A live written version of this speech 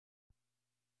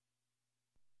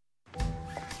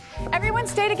Everyone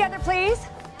stay together, please.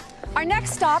 Our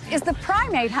next stop is the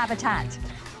primate habitat.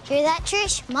 Hear that,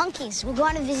 Trish? Monkeys. We're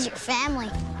going to visit your family.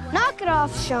 Knock it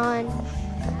off, Shawn.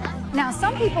 Now,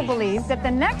 some people believe that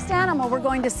the next animal we're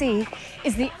going to see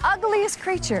is the ugliest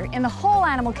creature in the whole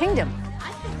animal kingdom.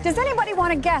 Does anybody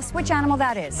want to guess which animal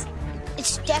that is?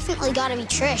 It's definitely got to be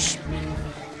Trish.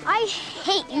 I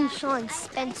hate you, Shawn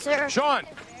Spencer. Shawn!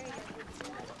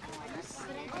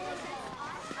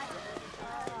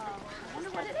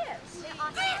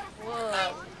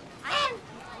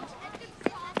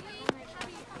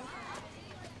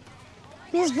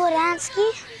 Ms. Bodansky,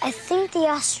 I think the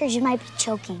ostrich might be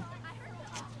choking.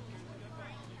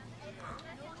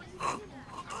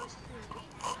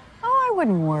 Oh, I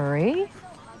wouldn't worry.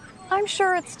 I'm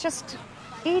sure it's just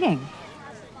eating.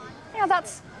 Yeah,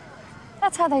 that's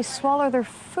how they swallow their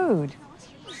food.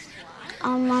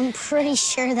 I'm pretty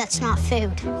sure that's not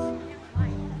food.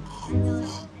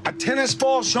 A tennis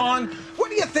ball, Shawn?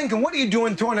 What are you thinking? What are you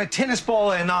doing throwing a tennis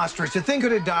ball at an ostrich? The thing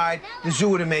could have died. The zoo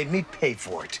would have made me pay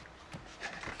for it.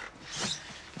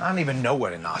 I don't even know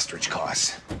what an ostrich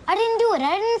costs. I didn't do it.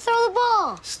 I didn't throw the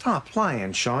ball. Stop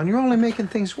lying, Shawn. You're only making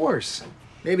things worse.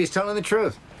 Maybe he's telling the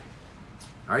truth.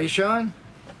 Are you, Shawn?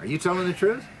 Are you telling the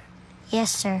truth?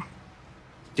 Yes, sir.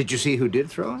 Did you see who did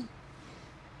throw it?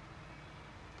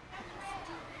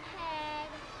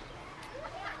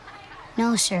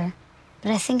 No, sir.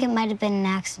 But I think it might have been an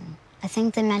accident. I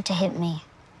think they meant to hit me.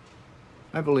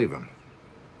 I believe him.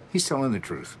 He's telling the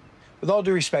truth. With all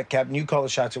due respect, Captain, you call the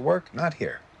shots at work, not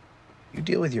here. You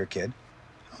deal with your kid.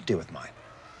 I'll deal with mine.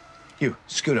 You,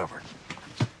 scoot over.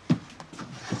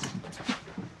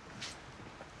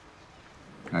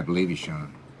 I believe you,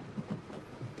 Shawn.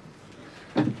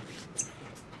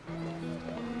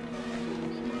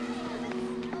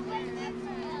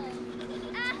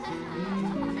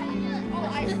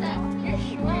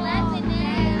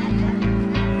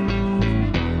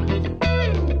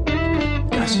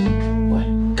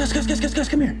 Gus,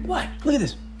 come here. What? Look at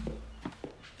this.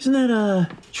 Isn't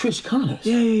that, Trish Connors?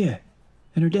 Yeah.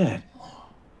 And her dad.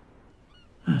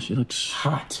 Ah, she looks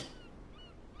Hot.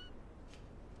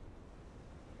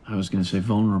 I was gonna say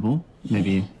vulnerable,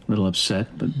 maybe a little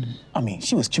upset, but... I mean,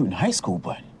 she was cute in high school,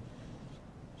 but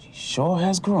she sure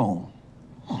has grown.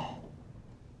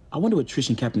 I wonder what Trish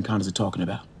and Captain Connors are talking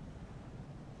about.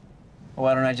 Well,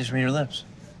 why don't I just read her lips?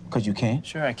 'Cause you can?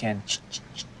 Sure I can.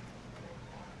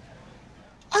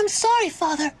 I'm sorry,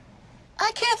 Father.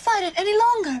 I can't fight it any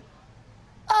longer.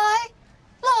 I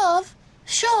love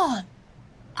Shawn.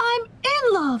 I'm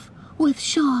in love with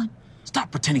Shawn. Stop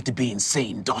pretending to be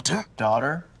insane, daughter.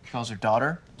 Daughter? Calls her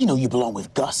daughter? You know you belong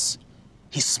with Gus.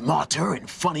 He's smarter and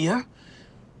funnier.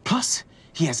 Plus,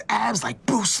 he has abs like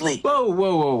Bruce Lee.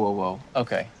 Whoa.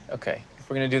 Okay. If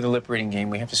we're gonna do the lip reading game,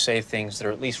 we have to say things that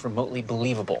are at least remotely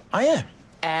believable. I am.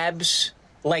 Abs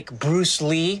like Bruce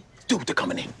Lee? Dude, they're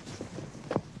coming in.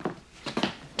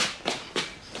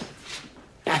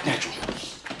 Act natural.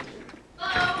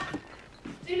 Hello?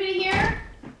 Is anybody here?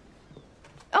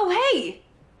 Oh, hey!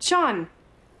 Shawn.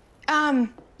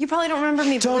 You probably don't remember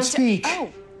me. Don't speak. Oh.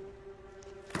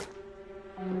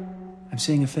 I'm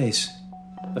seeing a face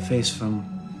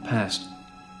from past.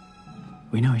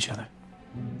 We know each other.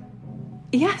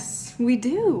 Yes, we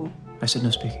do. I said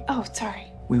no speaking. Oh, sorry.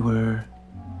 We were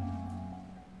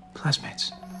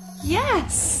classmates.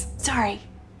 Yes! Sorry.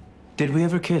 Did we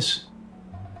ever kiss?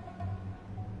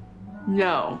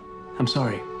 No. I'm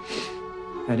sorry.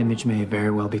 That image may very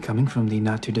well be coming from the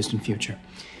not-too-distant future.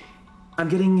 I'm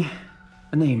getting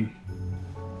a name.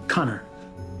 Connor.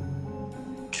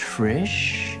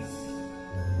 Trish?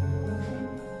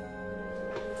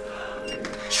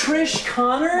 Trish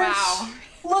Connors? Wow.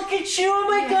 Look at you! Oh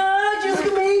my God! You look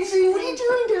amazing! What are you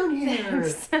doing down here?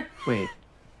 Thanks. Wait.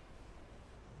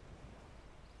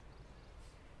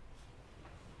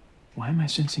 Why am I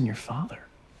sensing your father?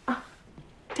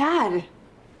 Dad.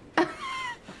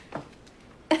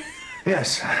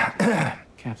 Yes.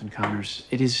 Captain Connors,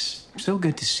 it is so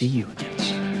good to see you again,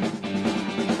 sir.